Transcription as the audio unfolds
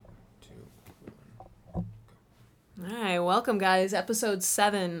right, welcome guys. Episode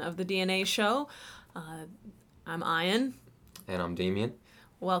 7 of the DNA show. I'm Ian. And I'm Damien.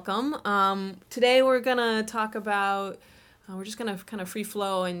 Welcome. Today we're gonna talk about, we're just gonna kind of free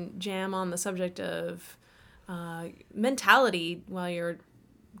flow and jam on the subject of mentality while you're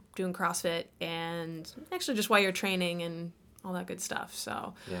doing CrossFit and actually just while you're training and all that good stuff.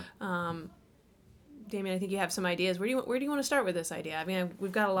 So, Yeah. Damien, I think you have some ideas. Where do you want to start with this idea? I mean,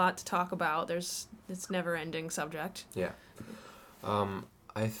 we've got a lot to talk about. It's never-ending subject. Yeah.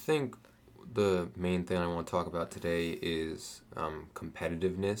 I think the main thing I want to talk about today is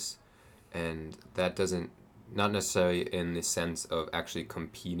competitiveness, and that not necessarily in the sense of actually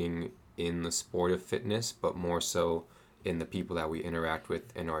competing in the sport of fitness, but more so in the people that we interact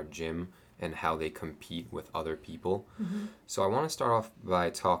with in our gym and how they compete with other people. Mm-hmm. So I want to start off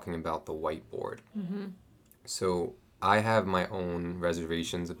by talking about the whiteboard. Mm-hmm. So I have my own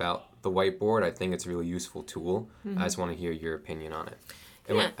reservations about the whiteboard. I think it's a really useful tool. Mm-hmm. I just want to hear your opinion on it.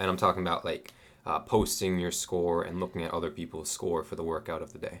 Yeah. And I'm talking about posting your score and looking at other people's score for the workout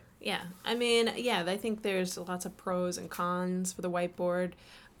of the day. Yeah. I mean, yeah, I think there's lots of pros and cons for the whiteboard.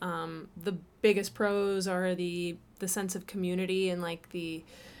 The biggest pros are the sense of community and like the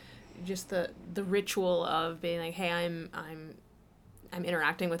ritual of being like, hey, I'm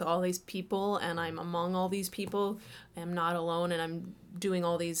interacting with all these people and I'm among all these people. I'm not alone and I'm doing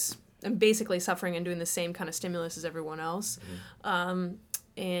all these. I'm basically suffering and doing the same kind of stimulus as everyone else. Mm-hmm.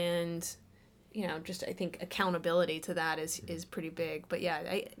 And just I think accountability to that is pretty big. But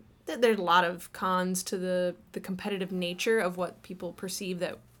yeah, there's a lot of cons to the competitive nature of what people perceive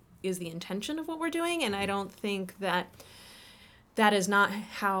that is the intention of what we're doing, and I don't think that is not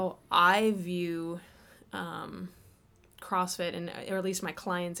how I view CrossFit, or at least my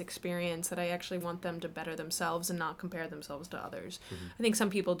clients' experience, that I actually want them to better themselves and not compare themselves to others. Mm-hmm. I think some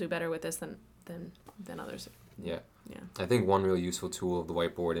people do better with this than others. Yeah. Yeah. I think one really useful tool of the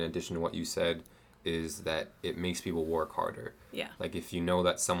whiteboard, in addition to what you said, is that it makes people work harder. Yeah. Like if you know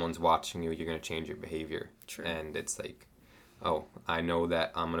that someone's watching you, you're going to change your behavior. True. And it's like, oh, I know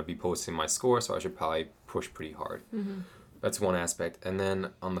that I'm going to be posting my score, so I should probably push pretty hard. Mm-hmm. That's one aspect. And then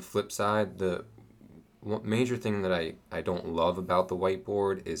on the flip side, the major thing that I don't love about the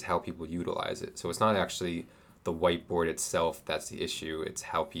whiteboard is how people utilize it. So it's not actually the whiteboard itself that's the issue, it's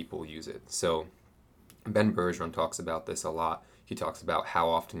how people use it. So Ben Bergeron talks about this a lot. He talks about how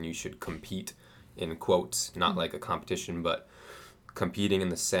often you should compete, in quotes, not like a competition, but competing in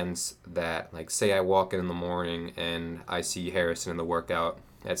the sense that, like, say I walk in the morning and I see Harrison in the workout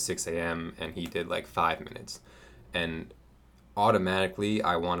at 6 a.m. and he did like 5 minutes. And automatically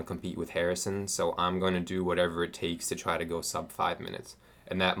I want to compete with Harrison, so I'm going to do whatever it takes to try to go sub 5 minutes.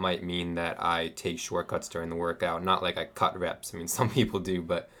 And that might mean that I take shortcuts during the workout, not like I cut reps. I mean, some people do,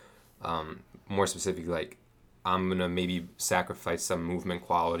 but more specifically, like I'm going to maybe sacrifice some movement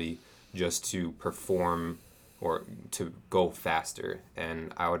quality just to perform or to go faster.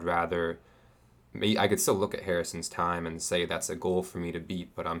 And I would rather, I could still look at Harrison's time and say that's a goal for me to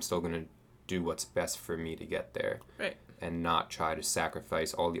beat, but I'm still going to do what's best for me to get there. Right. And not try to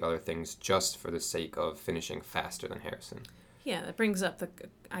sacrifice all the other things just for the sake of finishing faster than Harrison. Yeah, that brings up the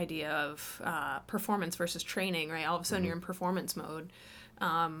idea of performance versus training, right? All of a sudden you're in performance mode,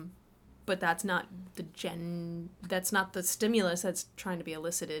 but that's not the stimulus that's trying to be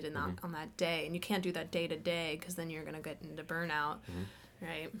elicited in that, on that day, and you can't do that day to day because then you're going to get into burnout,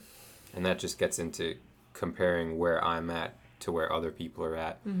 right? And that just gets into comparing where I'm at to where other people are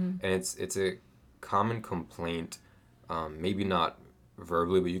at, and it's a common complaint. Maybe not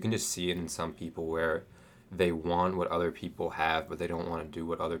verbally, but you can just see it in some people where they want what other people have, but they don't want to do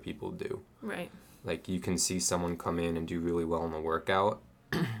what other people do. Right. Like you can see someone come in and do really well in the workout,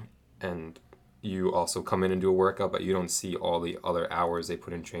 and you also come in and do a workout, but you don't see all the other hours they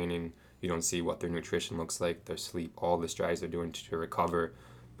put in training. You don't see what their nutrition looks like, their sleep, all the strategies they're doing to recover,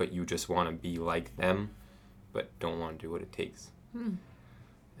 but you just want to be like them, but don't want to do what it takes.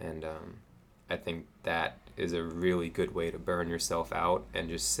 And I think that is a really good way to burn yourself out and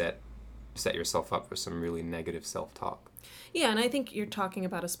just set yourself up for some really negative self-talk. Yeah, and I think you're talking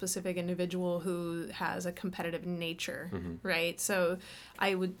about a specific individual who has a competitive nature, right? So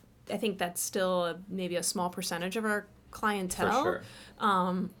I think that's still maybe a small percentage of our clientele. For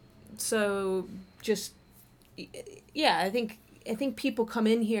sure. So just, yeah, I think people come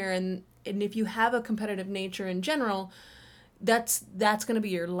in here and if you have a competitive nature in general, that's going to be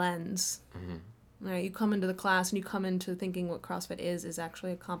your lens. Right, you come into the class and you come into thinking what CrossFit is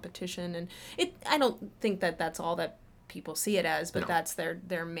actually a competition, and I don't think that that's all that people see it as, but that's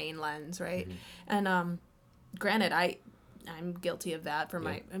their main lens, right? And granted, I'm guilty of that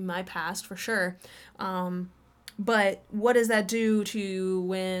in my past for sure. But what does that do to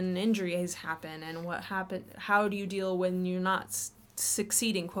when injuries happen, and how do you deal when you're not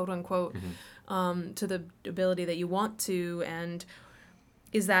succeeding, quote unquote, to the ability that you want to? And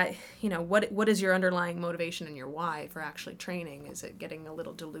is that, what is your underlying motivation and your why for actually training? Is it getting a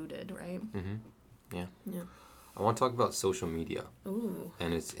little diluted, right? Yeah. Yeah. I want to talk about social media. Ooh.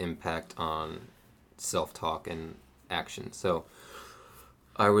 And its impact on self-talk and action. So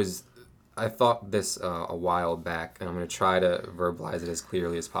I thought this a while back, and I'm going to try to verbalize it as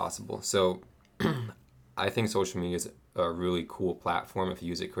clearly as possible. So I think social media is a really cool platform if you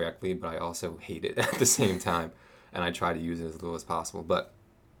use it correctly, but I also hate it at the same time, and I try to use it as little as possible. But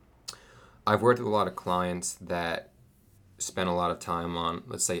I've worked with a lot of clients that spend a lot of time on,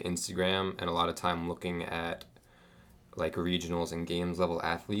 let's say, Instagram, and a lot of time looking at like regionals and games level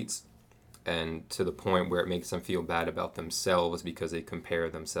athletes, and to the point where it makes them feel bad about themselves because they compare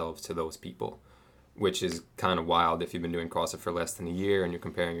themselves to those people, which is kind of wild if you've been doing CrossFit for less than a year and you're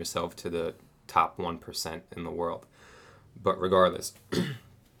comparing yourself to the top 1% in the world. But regardless,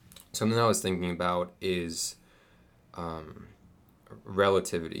 something I was thinking about is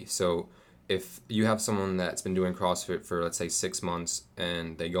relativity. So if you have someone that's been doing CrossFit for, let's say, 6 months,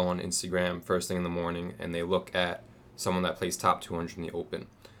 and they go on Instagram first thing in the morning and they look at someone that plays top 200 in the open,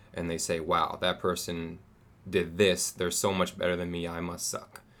 and they say, wow, that person did this, they're so much better than me, I must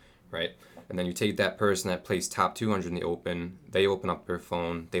suck, right? And then you take that person that plays top 200 in the open, they open up their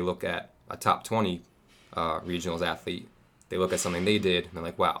phone, they look at a top 20 regionals athlete, they look at something they did, and they're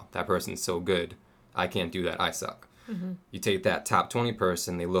like, wow, that person's so good, I can't do that, I suck. You take that top 20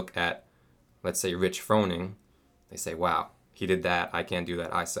 person, they look at, let's say, Rich Froning, they say, wow, he did that, I can't do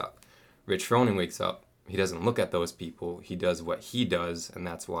that, I suck. Rich Froning wakes up, he doesn't look at those people, he does what he does, and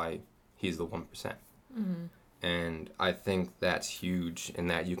that's why he's the 1%. And I think that's huge, in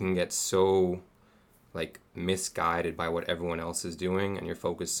that you can get so like misguided by what everyone else is doing, and you're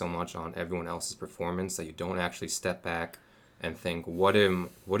focused so much on everyone else's performance that you don't actually step back and think, what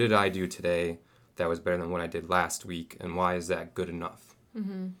did I do today that was better than what I did last week, and why is that good enough?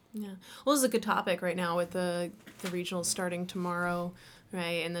 Yeah. Well, this is a good topic right now with the regionals starting tomorrow,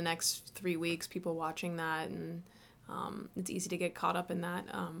 right? In the next 3 weeks, people watching that, and it's easy to get caught up in that.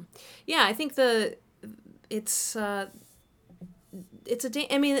 Yeah, I think it's I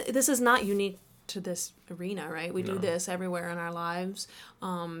mean, this is not unique to this arena, right? We do this everywhere in our lives.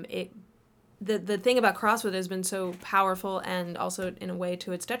 The thing about CrossFit has been so powerful, and also in a way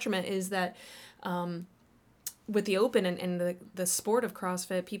to its detriment, is that with the open and the sport of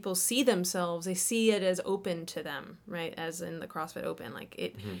CrossFit, people see themselves, they see it as open to them, right? As in the CrossFit Open,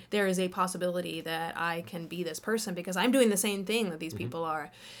 like there is a possibility that I can be this person because I'm doing the same thing that these people are.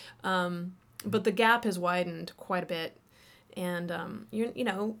 But the gap has widened quite a bit. And you're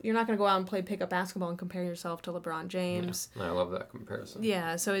not going to go out and play pickup basketball and compare yourself to LeBron James. Yeah, I love that comparison.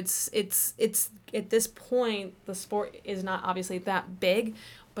 Yeah, so it's at this point, the sport is not obviously that big,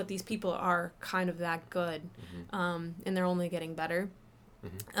 but these people are kind of that good, and they're only getting better.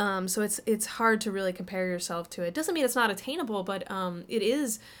 So it's hard to really compare yourself to it. Doesn't mean it's not attainable, but it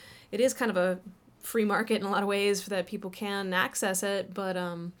is kind of a free market in a lot of ways that people can access it, but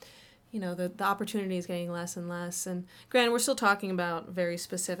the opportunity is getting less and less. And granted, we're still talking about very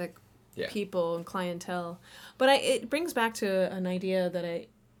specific people and clientele, but it brings back to an idea that I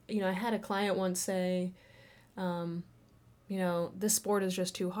had a client once say, this sport is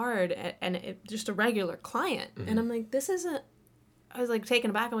just too hard, and just a regular client. And I'm like, I was like taken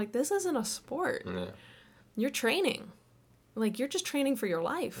aback. I'm like, this isn't a sport. Yeah. You're training. Like, you're just training for your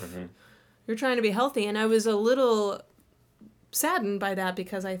life. You're trying to be healthy. And I was a little saddened by that,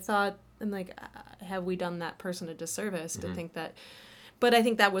 because I thought, I'm like, have we done that person a disservice to think that? But I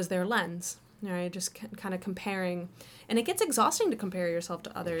think that was their lens, right? Just kind of comparing, and it gets exhausting to compare yourself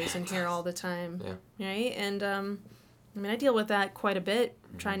to others and hear all the time, right? And I mean, I deal with that quite a bit,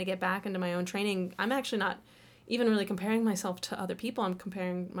 trying to get back into my own training. I'm actually not even really comparing myself to other people. I'm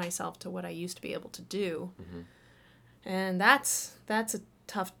comparing myself to what I used to be able to do, and that's a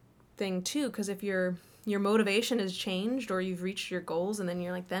tough thing too, because if your motivation has changed, or you've reached your goals, and then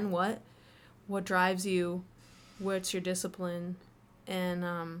you're like, then what drives you, what's your discipline, and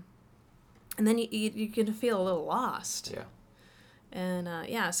then you can feel a little lost.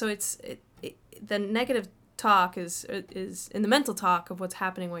 And so it's the negative talk is in the mental talk of what's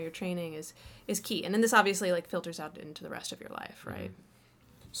happening while you're training is key, and then this obviously like filters out into the rest of your life, right?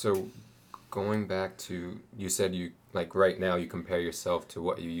 So going back to, you said you, like, right now you compare yourself to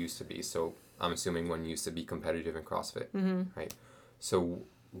what you used to be, so I'm assuming when you used to be competitive in CrossFit, right? So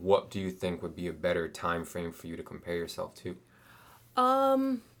what do you think would be a better time frame for you to compare yourself to?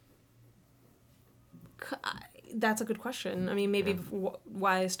 That's a good question. I mean, maybe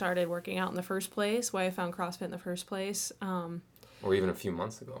why I started working out in the first place, why I found CrossFit in the first place. Or even a few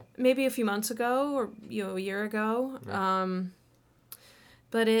months ago. Maybe a few months ago, or a year ago. Yeah.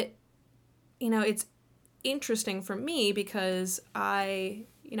 But it's interesting for me because I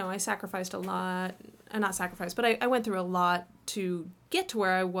sacrificed a lot. Not sacrificed, but I went through a lot to get to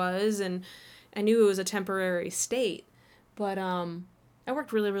where I was, and I knew it was a temporary state. But I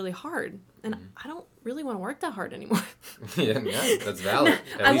worked really, really hard, and I don't really want to work that hard anymore. yeah, that's valid.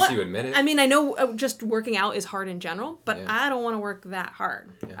 At least you admit it. I mean, I know just working out is hard in general, but Yeah. I don't want to work that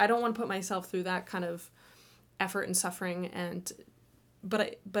hard. Yeah. I don't want to put myself through that kind of effort and suffering,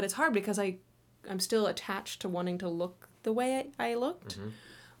 but it's hard because I'm still attached to wanting to look the way I looked.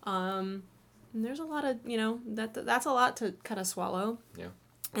 And there's a lot of that's a lot to kind of swallow. Yeah.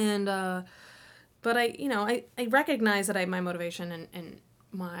 And but I recognize that my motivation and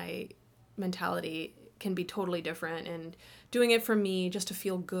my mentality can be totally different, and doing it for me just to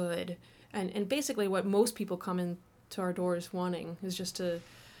feel good, and basically what most people come into our doors wanting is just to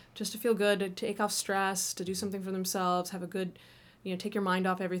feel good, to take off stress, to do something for themselves, have a good, take your mind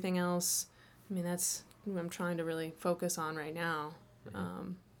off everything else. I mean, that's what I'm trying to really focus on right now.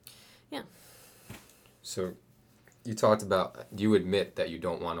 Yeah. So you talked about, you admit that you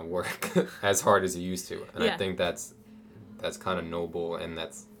don't want to work as hard as you used to. And I think that's kind of noble, and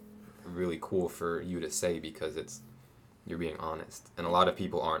that's really cool for you to say, because you're being honest. And a lot of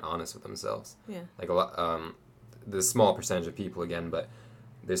people aren't honest with themselves. Yeah. Like a lot, there's a small percentage of people again, but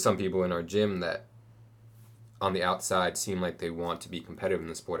there's some people in our gym that on the outside seem like they want to be competitive in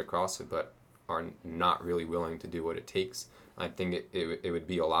the sport of CrossFit, but are not really willing to do what it takes. I think it would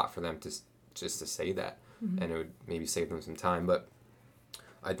be a lot for them to just to say that, and it would maybe save them some time. But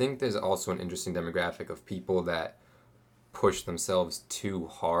I think there's also an interesting demographic of people that push themselves too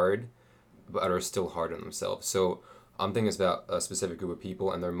hard, but are still hard on themselves. So I'm thinking about a specific group of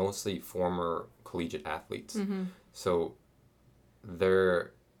people, and they're mostly former collegiate athletes. So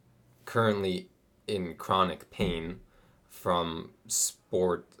they're currently in chronic pain from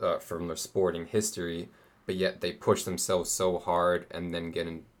their sporting history, but yet they push themselves so hard and then get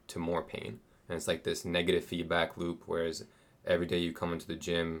into more pain. And it's like this negative feedback loop, whereas every day you come into the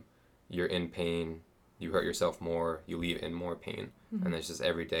gym, you're in pain, you hurt yourself more, you leave in more pain. And it's just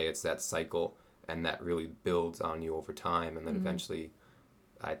every day it's that cycle, and that really builds on you over time, and then eventually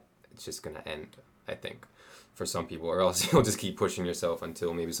it's just going to end, I think, for some people, or else you'll just keep pushing yourself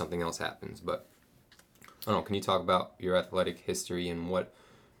until maybe something else happens. But I don't know, can you talk about your athletic history and what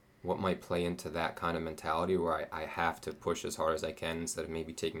might play into that kind of mentality, where I have to push as hard as I can instead of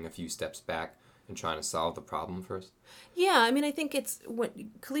maybe taking a few steps back and trying to solve the problem first? Yeah, I mean, I think it's what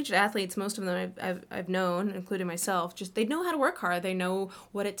collegiate athletes, most of them I've known, including myself, just they know how to work hard. They know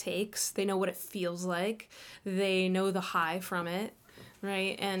what it takes. They know what it feels like. They know the high from it,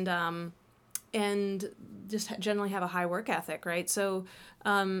 right? And just generally have a high work ethic, right? So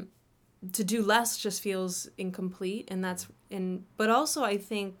to do less just feels incomplete, but also I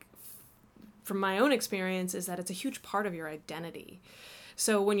think from my own experience is that it's a huge part of your identity.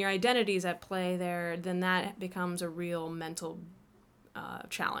 So when your identity is at play there, then that becomes a real mental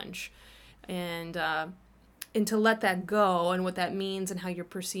challenge. And to let that go, and what that means, and how you're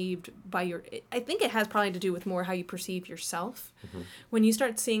perceived I think it has probably to do with more how you perceive yourself. When you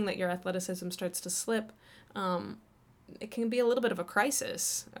start seeing that your athleticism starts to slip, it can be a little bit of a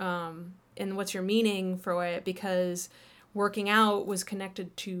crisis. And what's your meaning for it? Because working out was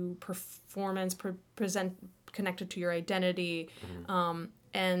connected to performance, connected to your identity,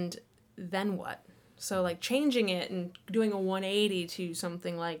 and then what? So like changing it and doing a 180 to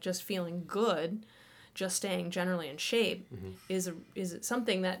something like just feeling good, just staying generally in shape, is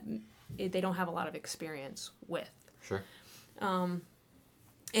something that they don't have a lot of experience with. Sure.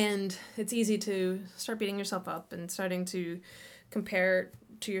 And it's easy to start beating yourself up and starting to compare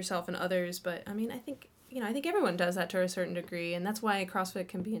to yourself and others. But I mean, I think everyone does that to a certain degree, and that's why CrossFit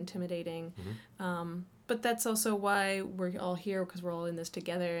can be intimidating. But that's also why we're all here, because we're all in this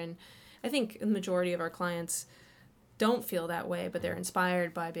together. And I think the majority of our clients don't feel that way, but they're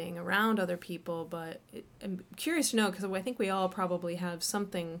inspired by being around other people. But I'm curious to know, because I think we all probably have some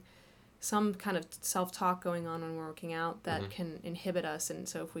kind of self-talk going on when we're working out that can inhibit us. And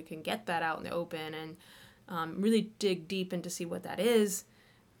so if we can get that out in the open and really dig deep into see what that is,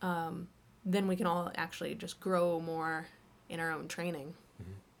 then we can all actually just grow more in our own training.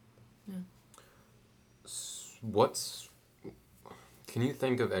 Yeah. Can you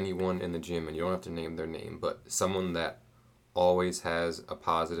think of anyone in the gym, and you don't have to name their name, but someone that always has a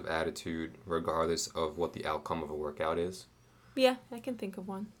positive attitude regardless of what the outcome of a workout is? Yeah, I can think of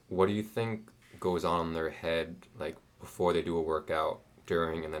one. What do you think goes on in their head, like before they do a workout,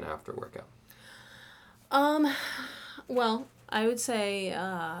 during, and then after a workout? Um, well, I would say,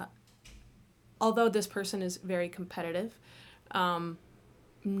 although this person is very competitive, um,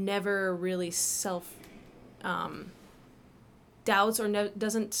 never really self doubts or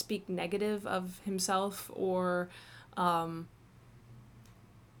doesn't speak negative of himself, or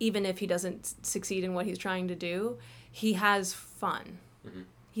even if he doesn't succeed in what he's trying to do, he has fun. Mm-hmm.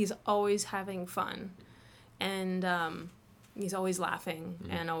 He's always having fun, and he's always laughing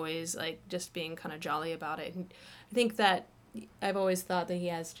Mm-hmm. and always like just being kind of jolly about it. And I think that I've always thought that he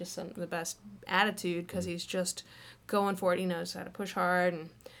has just the best attitude because he's just going for it. He knows how to push hard,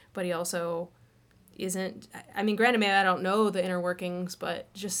 but he also isn't. I mean, granted, maybe I don't know the inner workings, but it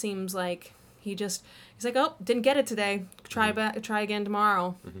just seems like he's like, oh, didn't get it today. Try again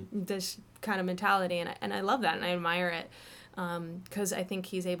tomorrow. Mm-hmm. This kind of mentality, and I love that and I admire it because I think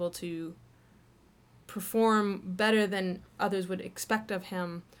he's able to perform better than others would expect of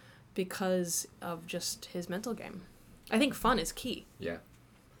him because of just his mental game. I think fun is key. Yeah.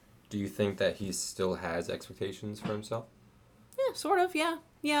 Do you think that he still has expectations for himself? Yeah, sort of.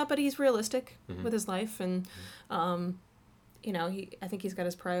 Yeah, but he's realistic Mm-hmm. with his life, and I think he's got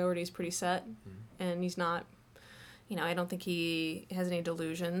his priorities pretty set, and he's not. I don't think he has any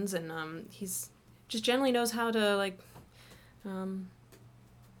delusions, and he's just generally knows how to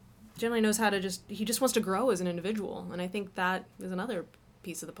he just wants to grow as an individual, and I think that is another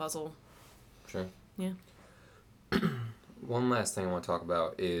piece of the puzzle. Sure. Yeah. One last thing I want to talk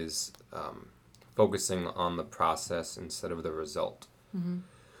about is focusing on the process instead of the result. Mm-hmm.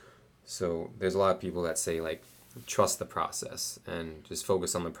 So there's a lot of people that say, like, trust the process and just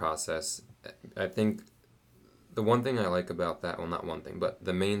focus on the process. I think the one thing I like about that, well, not one thing, but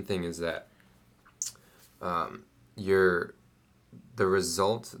the main thing is that the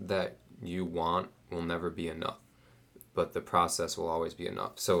result that you want will never be enough, but the process will always be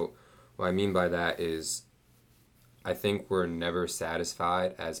enough. So what I mean by that is I think we're never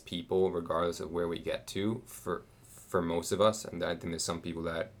satisfied as people, regardless of where we get to, for most of us. And I think there's some people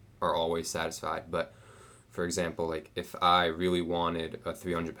that are always satisfied. But for example, like if I really wanted a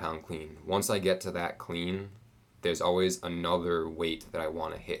 300-pound clean, once I get to that clean, there's always another weight that I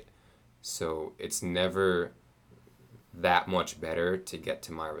want to hit. So it's never that much better to get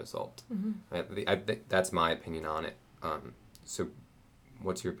to my result. Mm-hmm. I think that's my opinion on it. So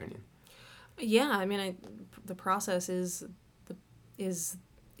what's your opinion? Yeah, I mean, the process it is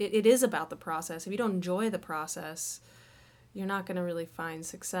about the process. If you don't enjoy the process, you're not going to really find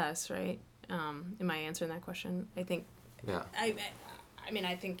success, right? Am I answering that question? I think. Yeah. I mean,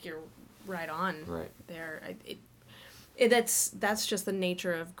 I think you're right on. Right. There. That's just the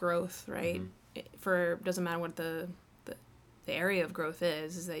nature of growth, right? Mm-hmm. Doesn't matter what the area of growth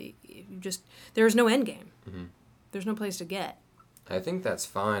is that there's no end game. Mm-hmm. There's no place to get. I think that's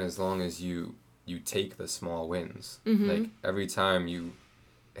fine as long as you take the small wins. Mm-hmm. Like every time you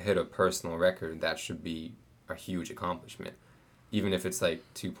hit a personal record, that should be a huge accomplishment. Even if it's like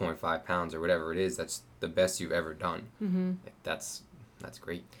 2.5 pounds or whatever it is, that's the best you've ever done. Mm-hmm. Like, that's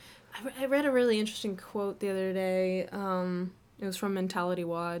great. I read a really interesting quote the other day. It was from Mentality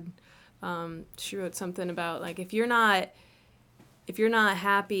WOD. She wrote something about like if you're not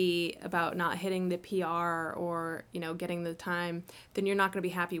happy about not hitting the PR or getting the time, then you're not going to be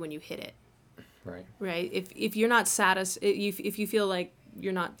happy when you hit it. Right. Right. If you're not satisfied, if you feel like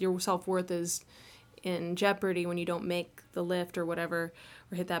your self-worth is in jeopardy when you don't make the lift or whatever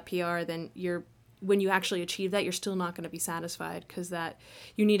or hit that PR, then when you actually achieve that, you're still not going to be satisfied because that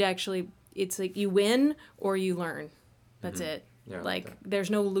you need to actually, it's like you win or you learn. That's it. Yeah, like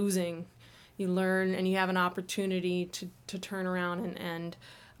there's no losing. You learn and you have an opportunity to turn around and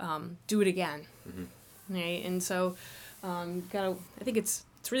do it again. Mm-hmm. Right. And so I think it's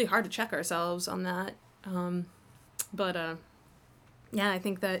really hard to check ourselves on that. But I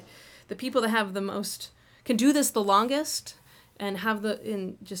think that the people that have the most can do this the longest and have are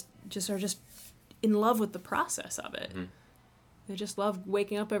just in love with the process of it. Mm-hmm. They just love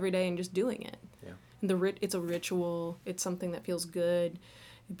waking up every day and just doing it. Yeah. And it's a ritual. It's something that feels good.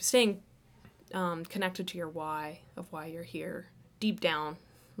 Staying connected to your why of why you're here deep down,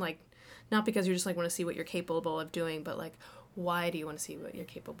 like not because you just like want to see what you're capable of doing, but like why do you want to see what you're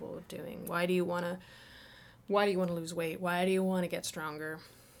capable of doing? Why do you want to lose weight? Why do you want to get stronger?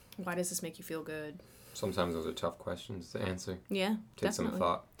 Why does this make you feel good? Sometimes those are tough questions to answer. Yeah, Take definitely. some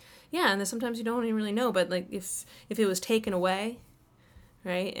thought. Yeah, and then sometimes you don't even really know, but like if it was taken away,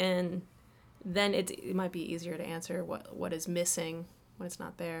 right, and then it might be easier to answer what is missing when it's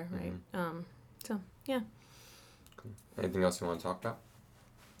not there, right? Mm-hmm. So yeah. Cool. Anything else you want to talk about?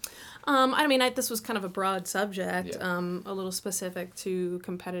 I mean, this was kind of a broad subject, Yeah. a little specific to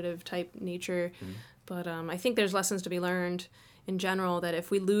competitive type nature, Mm-hmm. but I think there's lessons to be learned in general that if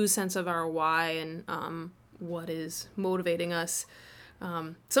we lose sense of our why and what is motivating us,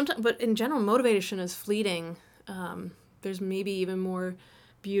 sometimes, but in general, motivation is fleeting. There's maybe even more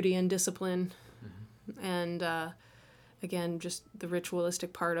beauty in discipline, and again, just the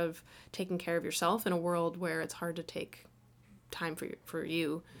ritualistic part of taking care of yourself in a world where it's hard to take time for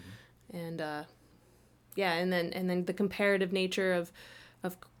you. And yeah, and then the comparative nature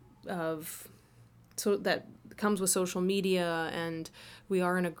of so that comes with social media, and we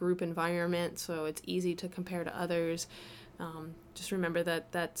are in a group environment, so it's easy to compare to others. Just remember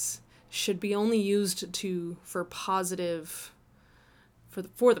that's should be only used for positive, for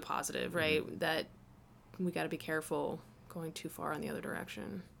the positive, right? Mm-hmm. That we got to be careful going too far in the other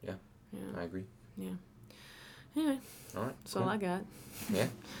direction. Yeah, I agree. Yeah. Anyway, all right, that's all I got. Yeah,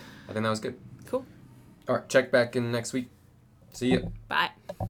 I think that was good. Cool. All right, check back in next week. See ya. Bye.